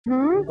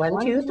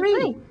One, two,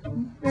 three.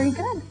 Very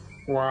good.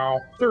 Wow,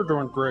 they're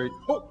doing great.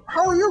 Oh,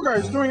 how are you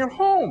guys doing at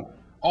home?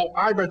 Oh,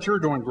 I bet you're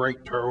doing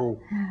great too.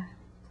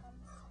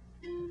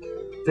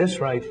 This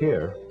right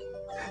here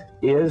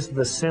is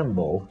the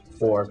symbol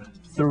for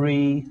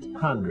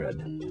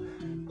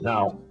 300.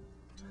 Now,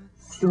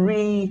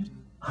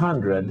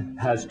 300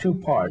 has two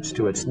parts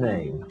to its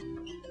name.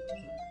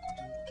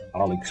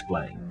 I'll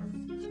explain.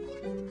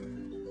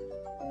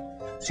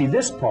 See,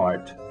 this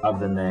part of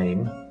the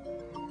name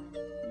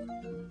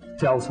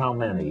tells how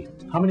many.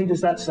 How many does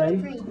that say?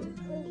 3.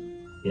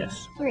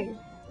 Yes. 3.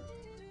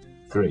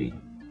 3.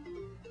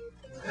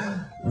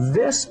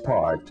 This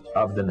part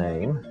of the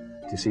name,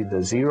 do you see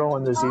the 0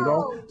 and the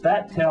 0?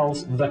 That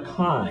tells the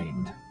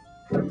kind.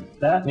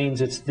 That means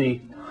it's the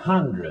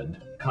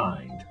 100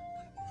 kind.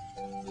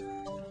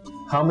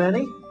 How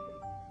many?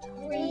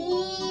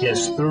 3.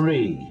 Yes,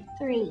 3.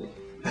 3.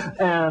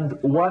 And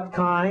what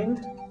kind?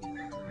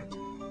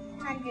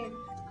 100.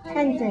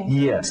 100.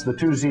 Yes, the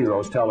 2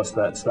 zeros tell us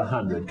that's the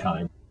 100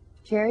 kind.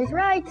 Jerry's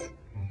right.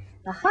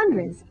 The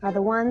hundreds are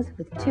the ones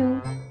with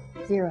 2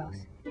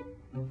 zeros.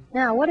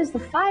 Now, what does the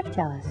 5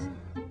 tell us?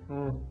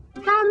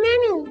 How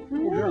many?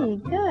 Very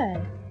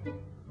good.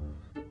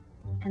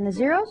 And the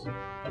zeros?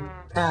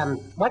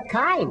 What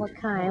kind? What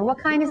kind? What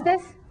kind is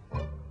this?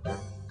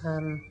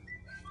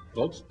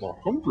 That's the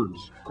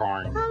hundreds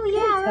kind. Oh,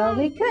 yeah.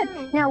 Totally good.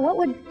 Now,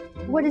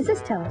 what does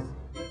this tell us?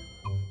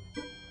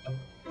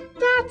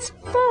 That's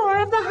 4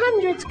 of the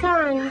hundreds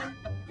kind.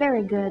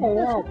 Very good. Oh,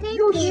 wow,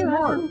 you're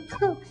smart.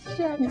 Oh,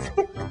 shucks.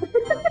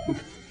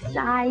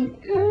 Shy.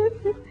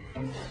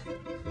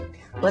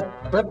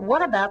 But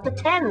what about the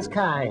tens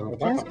kind? Well,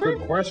 that's a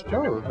good question.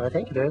 Well,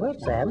 thank you very much,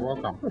 Sam. You're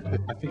welcome.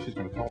 I think she's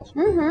going to tell us.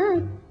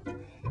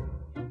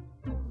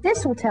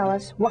 This will tell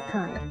us what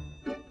kind.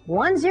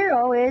 1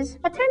 0 is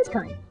a tens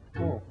kind.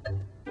 Oh.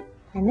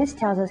 And this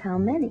tells us how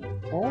many.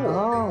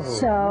 Oh.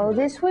 So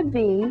this would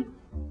be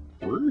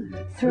 3.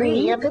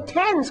 3 of the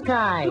tens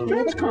kind.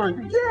 That's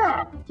kind.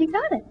 Yeah. You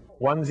got it.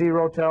 1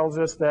 0 tells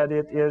us that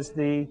it is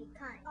the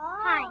Kind.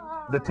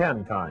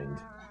 10 kind.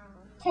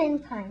 10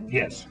 kind.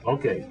 Yes,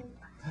 okay.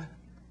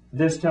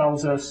 This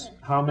tells us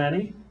how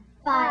many?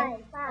 5.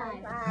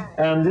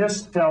 And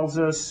this tells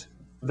us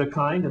the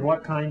kind, and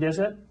what kind is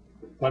it?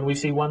 When we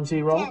see 1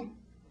 0? 10.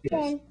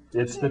 Yes,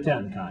 it's the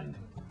 10 kind.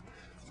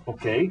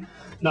 Okay,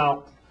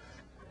 now,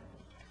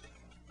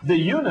 the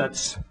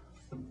units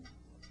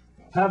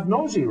have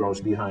no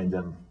zeros behind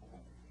them.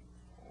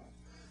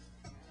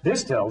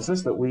 This tells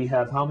us that we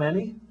have how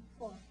many?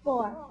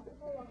 4.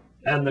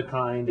 And the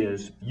kind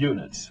is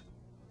units.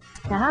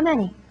 Now, how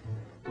many?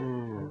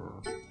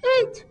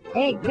 8.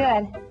 8.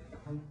 Good.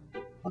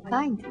 What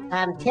kind?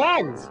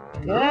 Tens.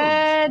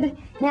 Good.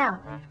 Now,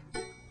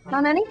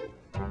 how many?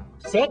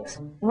 6.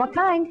 What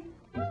kind?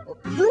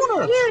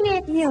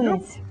 Units.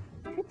 Units.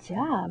 Good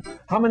job.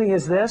 How many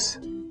is this?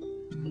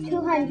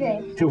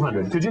 200.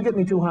 200. Could you get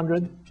me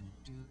 200?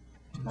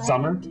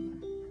 Summer?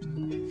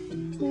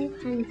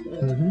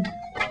 200.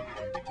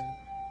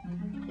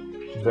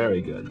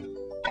 Very good.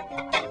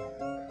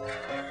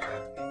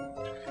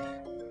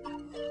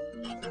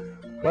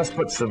 Let's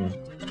put some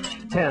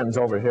tens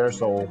over here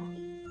so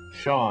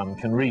Sean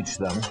can reach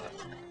them.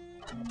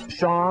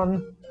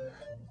 Sean,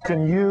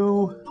 can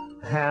you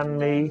hand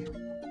me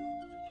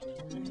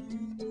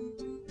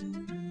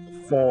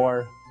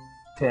 4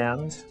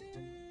 tens?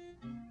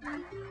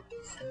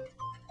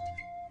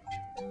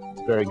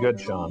 Very good,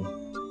 Sean.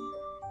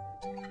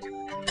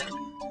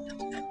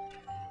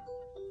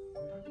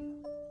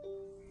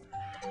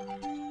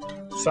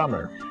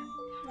 Summer,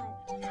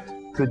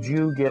 could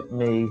you get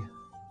me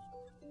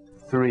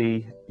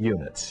 3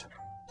 units?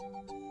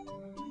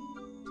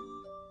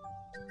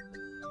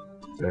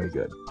 Very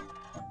good.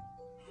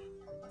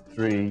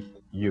 3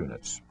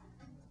 units.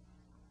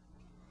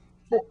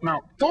 Oh,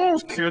 now,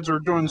 those kids are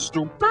doing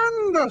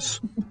stupendous.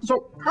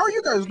 So, how are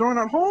you guys doing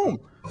at home?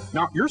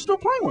 Now, you're still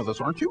playing with us,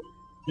 aren't you?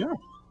 Yeah.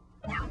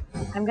 Now,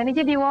 I'm going to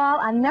give you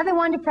all another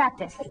one to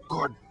practice. Oh,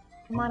 good.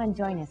 Come on and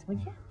join us, would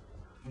you?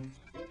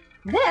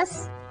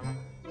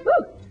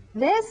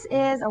 This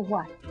is a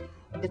what?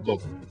 The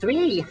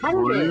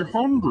 300.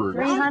 300.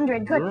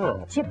 300. Good.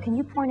 Yeah. Chip, can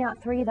you point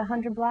out 3 of the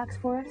 100 blocks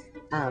for us?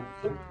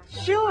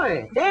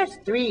 Sure. There's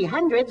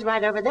 300s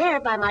right over there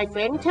by my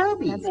friend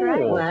Toby. That's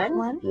right. One,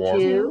 One,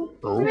 two,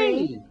 two,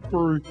 3.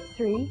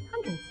 3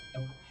 hundreds.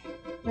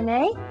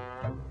 Renee,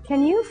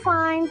 can you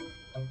find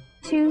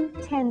 2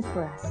 tens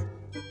for us?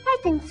 I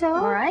think so.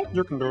 All right.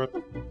 You can do it.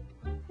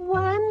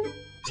 1,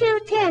 2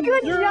 10.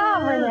 Good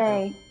job,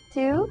 Renee.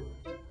 2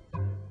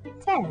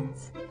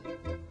 tens.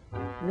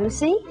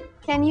 Lucy,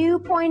 can you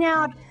point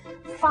out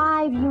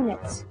 5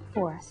 units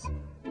for us?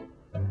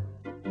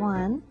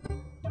 1,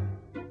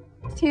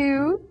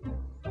 2,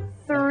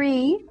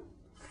 3,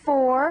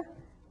 4,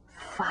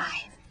 5.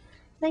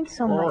 Thanks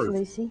so much, 5.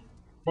 Lucy.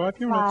 5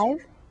 units.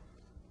 5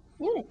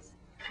 units.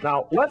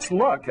 Now, let's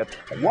look at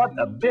what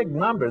a big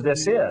number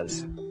this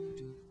is.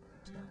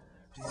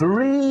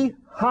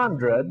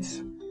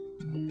 300s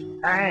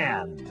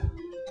and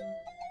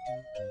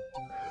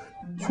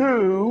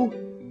 2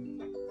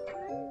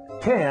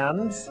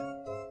 tens,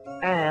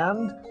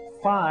 and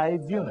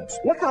 5 units.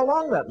 Look how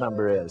long that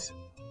number is.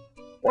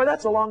 Boy,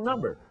 that's a long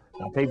number.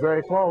 Now pay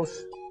very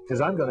close,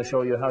 because I'm going to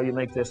show you how you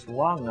make this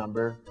long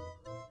number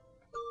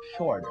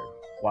shorter.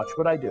 Watch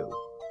what I do.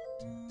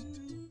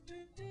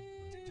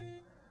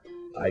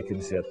 I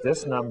can set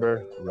this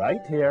number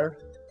right here.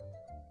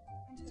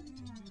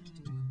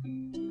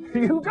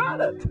 You got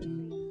it.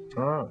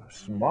 Oh,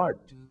 smart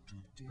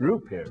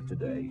group here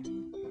today.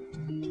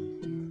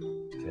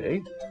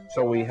 Okay,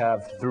 so we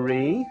have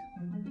 3.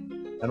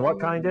 And what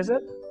kind is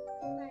it?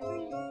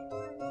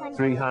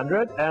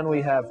 300. And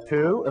we have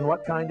 2. And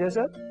what kind is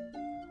it?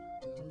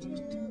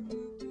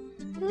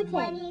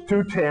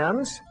 2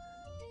 tens.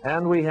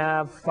 And we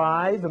have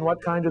 5. And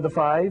what kind are the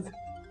 5?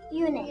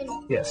 Units.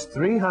 Yes,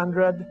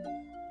 300,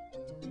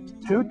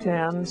 2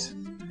 tens,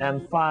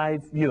 and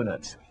 5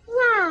 units.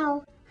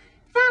 Wow,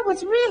 that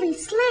was really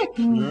slick.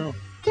 Yeah.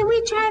 Can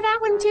we try that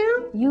one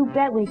too? You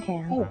bet we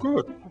can. Oh,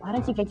 good. Why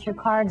don't you get your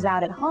cards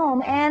out at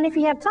home, and if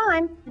you have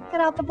time,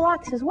 get out the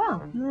blocks as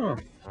well. Yeah.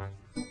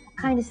 What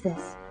kind is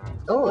this?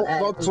 Oh,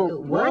 That's a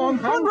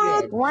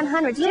 100.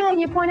 100. Chip, can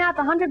you point out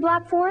the 100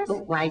 block for us?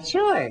 Why,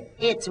 sure.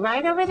 It's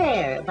right over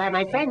there by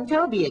my friend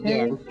Toby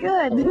again.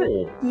 Good.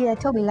 Oh. Yeah,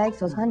 Toby likes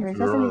those hundreds,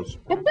 doesn't he?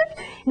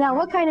 Now,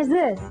 what kind is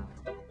this?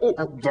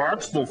 Oh,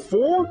 that's the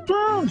 4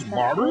 tens,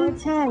 4 Marty.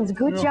 tens.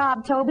 Good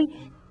job,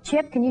 Toby.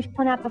 Chip, can you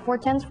point out the 4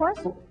 tens for us?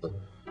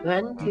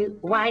 1, 2.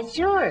 Why,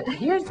 sure.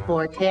 Here's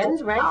 4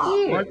 tens right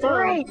here. Right there.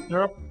 Great.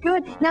 Yep,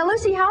 Good. Now,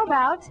 Lucy, how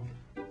about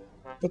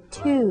the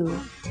 2?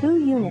 2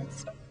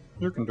 units.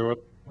 you can do it.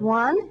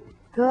 1.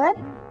 Good.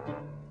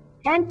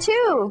 And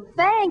 2.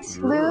 Thanks,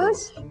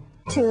 Luz.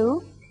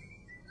 2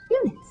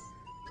 units.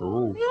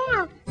 Cool.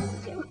 Yeah.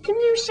 Can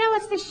you show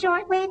us the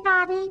short way,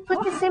 Bobby?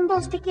 Put the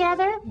symbols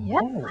together?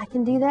 Yep, I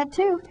can do that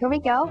too. Here we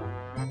go.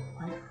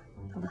 1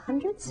 of the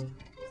hundreds,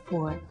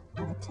 4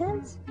 of the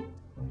tens,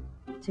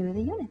 2 of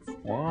the units.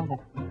 Wow.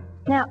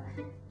 Now,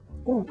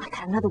 oh, I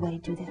got another way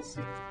to do this.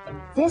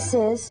 This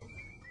is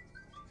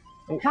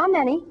how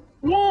many?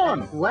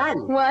 1.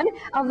 1. 1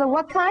 of the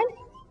what kind?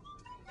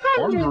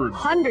 Hundreds.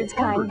 Hundreds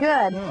kind.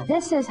 Good. Yeah.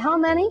 This is how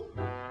many?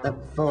 4.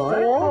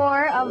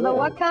 4 of the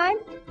what kind?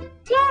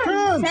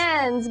 Tens.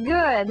 Tens.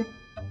 Good.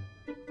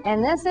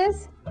 And this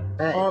is?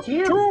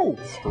 2.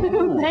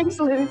 Thanks,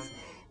 Luz.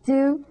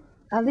 2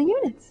 of the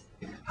units.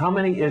 How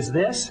many is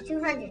this?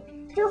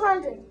 200.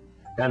 200.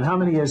 And how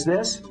many is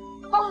this?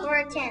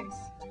 4 tens.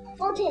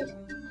 4 tens.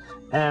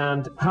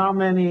 And how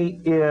many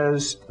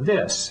is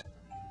this?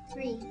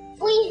 3.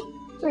 3.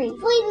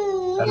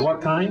 And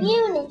what kind?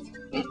 Units.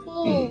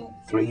 Units.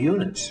 3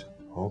 units.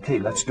 Okay,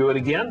 let's do it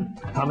again.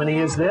 How many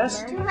is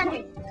this?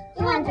 200.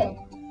 200.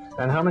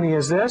 And how many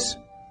is this?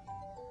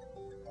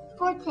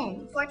 4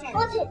 tens. 4 tens.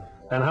 4 tens.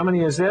 And how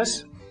many is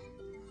this?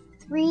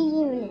 3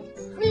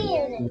 units. 3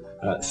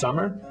 units.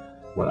 Summer,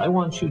 what I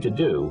want you to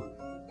do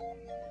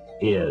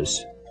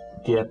is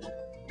get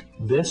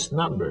this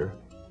number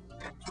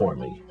for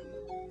me.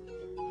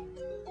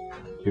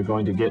 You're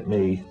going to get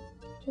me,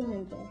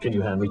 200. can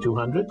you hand me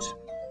 200s?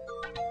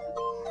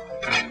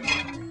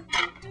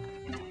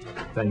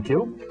 Thank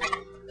you.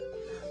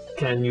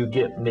 Can you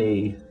get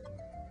me,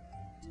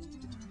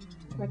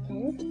 4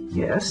 tens.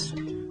 yes.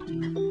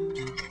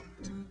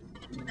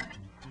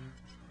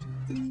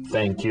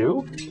 Thank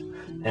you.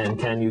 And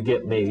can you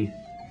get me,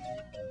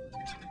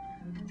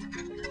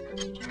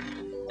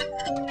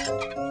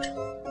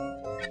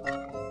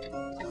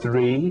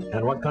 three,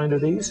 and what kind are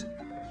these?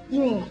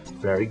 Units.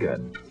 Very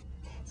good.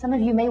 Some of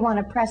you may want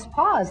to press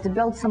pause to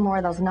build some more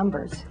of those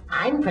numbers.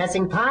 I'm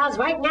pressing pause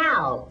right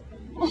now.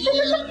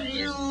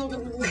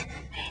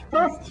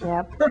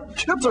 Chip.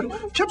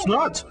 Chip's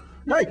nuts.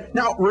 Hey,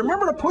 now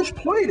remember to push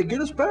play to get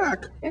us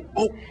back.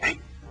 Oh, hey,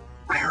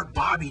 I heard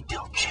Bobby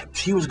tell Chip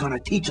she was going to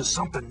teach us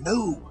something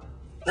new.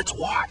 Let's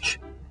watch.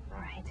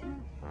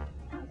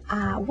 All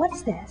right.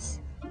 What's this?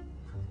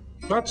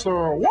 That's a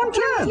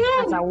 110.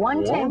 That's a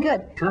 110. Good.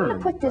 I'm going 110.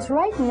 to put this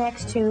right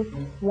next to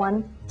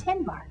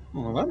 110 bar.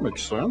 Well, that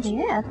makes sense.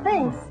 Yeah,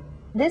 thanks.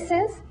 This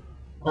is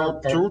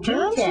 2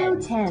 tens? 2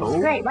 tens. Two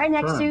Great. Right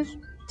next to tens.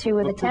 2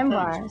 of the 2 10 tens.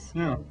 bars.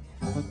 Yeah.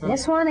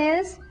 This one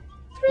is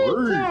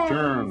 3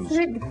 tens.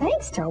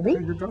 Thanks, Toby.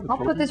 you got it, I'll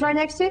Toby. put this right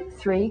next to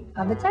 3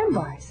 of the 10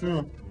 bars.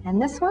 Yeah.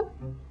 And this one?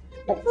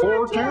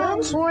 4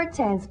 tens? 4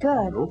 tens.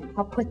 Good. Nope.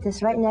 I'll put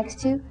this right next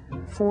to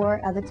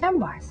 4 of the 10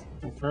 bars.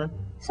 Okay.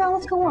 So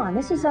let's go on.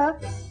 This is a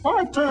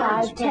 5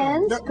 tens. 5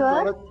 tens. Yep,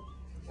 got Good.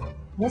 it.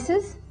 This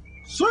is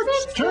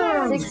 6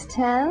 tens. 6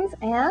 tens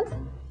and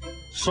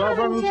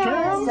 7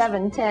 tens.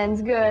 7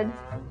 tens. Good.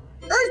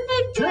 8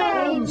 8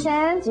 tens.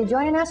 tens. You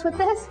joining us with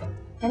this?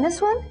 And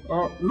this one?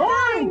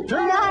 9 tens.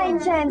 9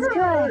 tens.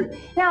 Good.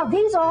 Now,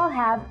 these all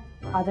have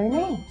other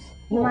names.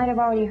 You might have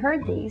already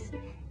heard these.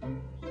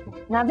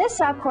 Now, this,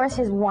 of course,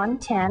 is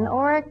 110,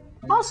 or it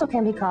also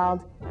can be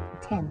called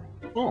 10.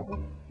 Oh.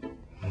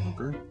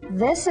 Okay.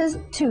 This is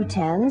 2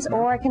 tens,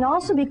 or it can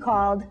also be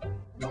called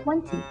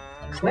 20.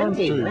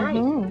 20. Right.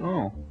 Mhm.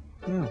 Oh.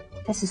 Yeah.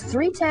 This is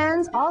 3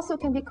 tens, also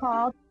can be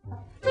called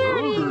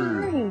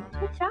 30.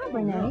 Good job,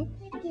 Renee.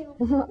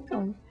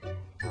 you.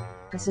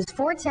 This is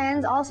 4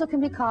 tens, also can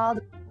be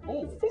called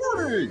Oh,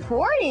 40.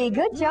 40.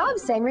 Good job,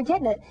 Sam. You're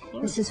getting it.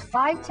 This is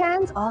 5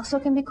 tens, also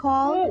can be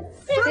called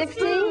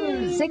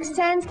 50. 6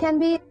 tens can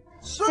be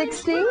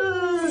 60.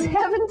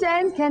 7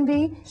 tens can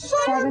be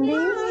 70.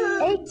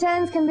 8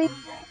 tens can be 80.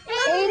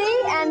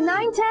 And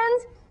 9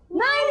 tens,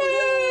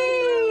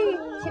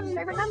 90. Chip's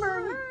favorite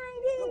number.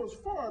 That was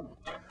fun.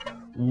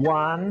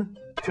 1,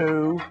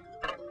 2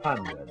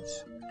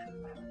 hundreds.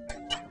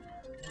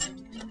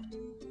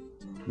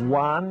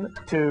 1,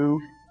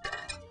 2,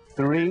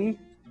 3,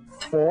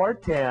 4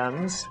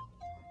 tens,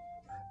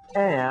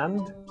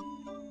 and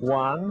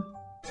 1,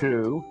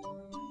 2,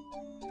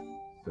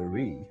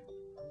 3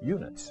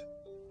 units.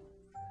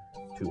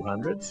 2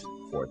 hundreds,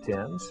 4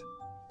 tens,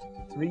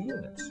 3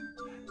 units.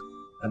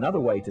 Another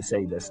way to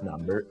say this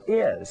number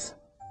is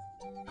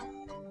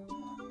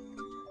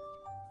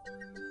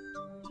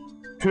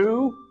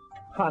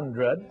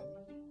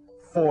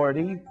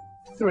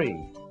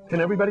 243. Can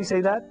everybody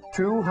say that?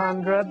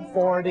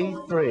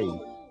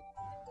 243.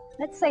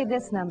 Let's say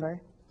this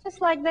number,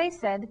 just like they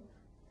said,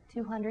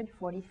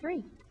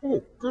 243. Oh,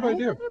 good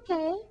idea.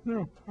 Okay.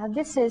 Yeah. Now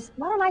this is,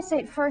 why don't I say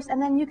it first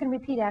and then you can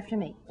repeat after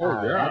me.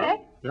 Oh, yeah.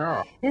 Okay?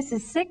 Yeah. This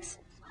is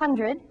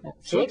 628.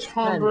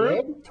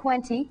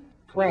 620.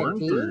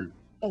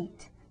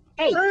 8.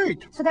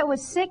 8. So that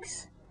was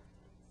 6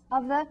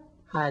 of the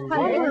Hundreds.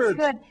 hundreds.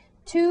 Good.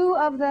 2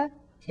 of the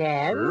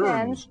Tens.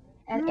 tens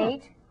and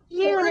 8.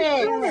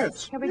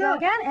 Units. Here we go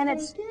again, and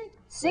it's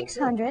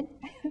 628.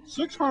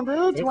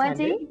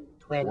 620.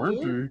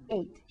 20.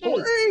 8.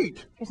 Oh,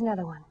 8. Here's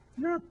another one.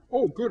 Yeah.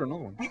 Oh, good.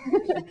 Another one.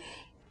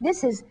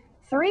 This is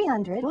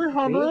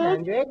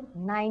 395.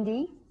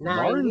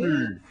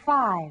 390.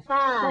 5.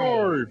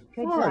 5.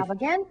 Good job.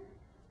 Again.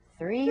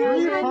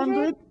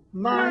 395.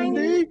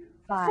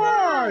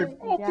 395. Good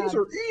Oh, these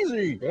job. are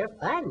easy. They're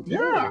fun, too.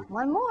 Yeah.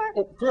 One more.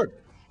 Oh, good.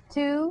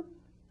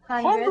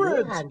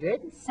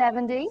 270.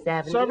 70.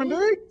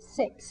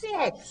 6.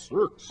 6.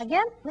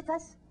 Again, with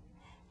us.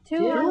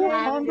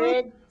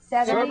 276.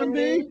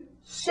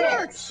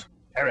 276.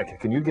 Erica,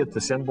 can you get the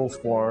symbols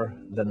for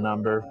the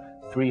number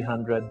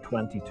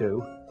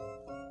 322?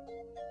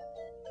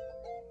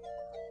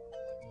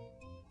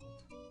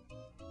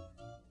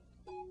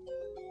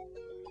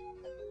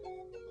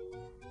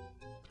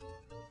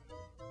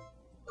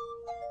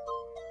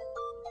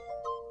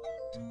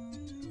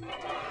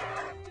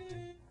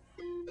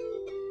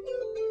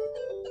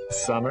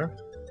 Summer,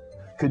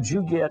 could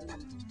you get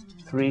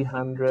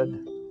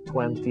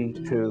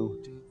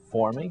 322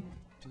 for me?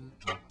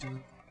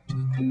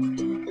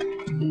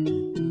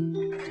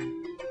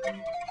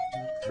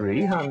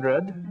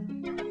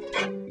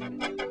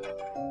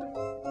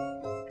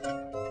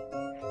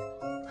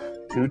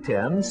 $300. 2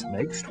 tens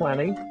makes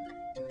 20.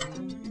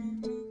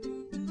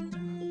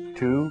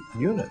 2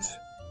 units.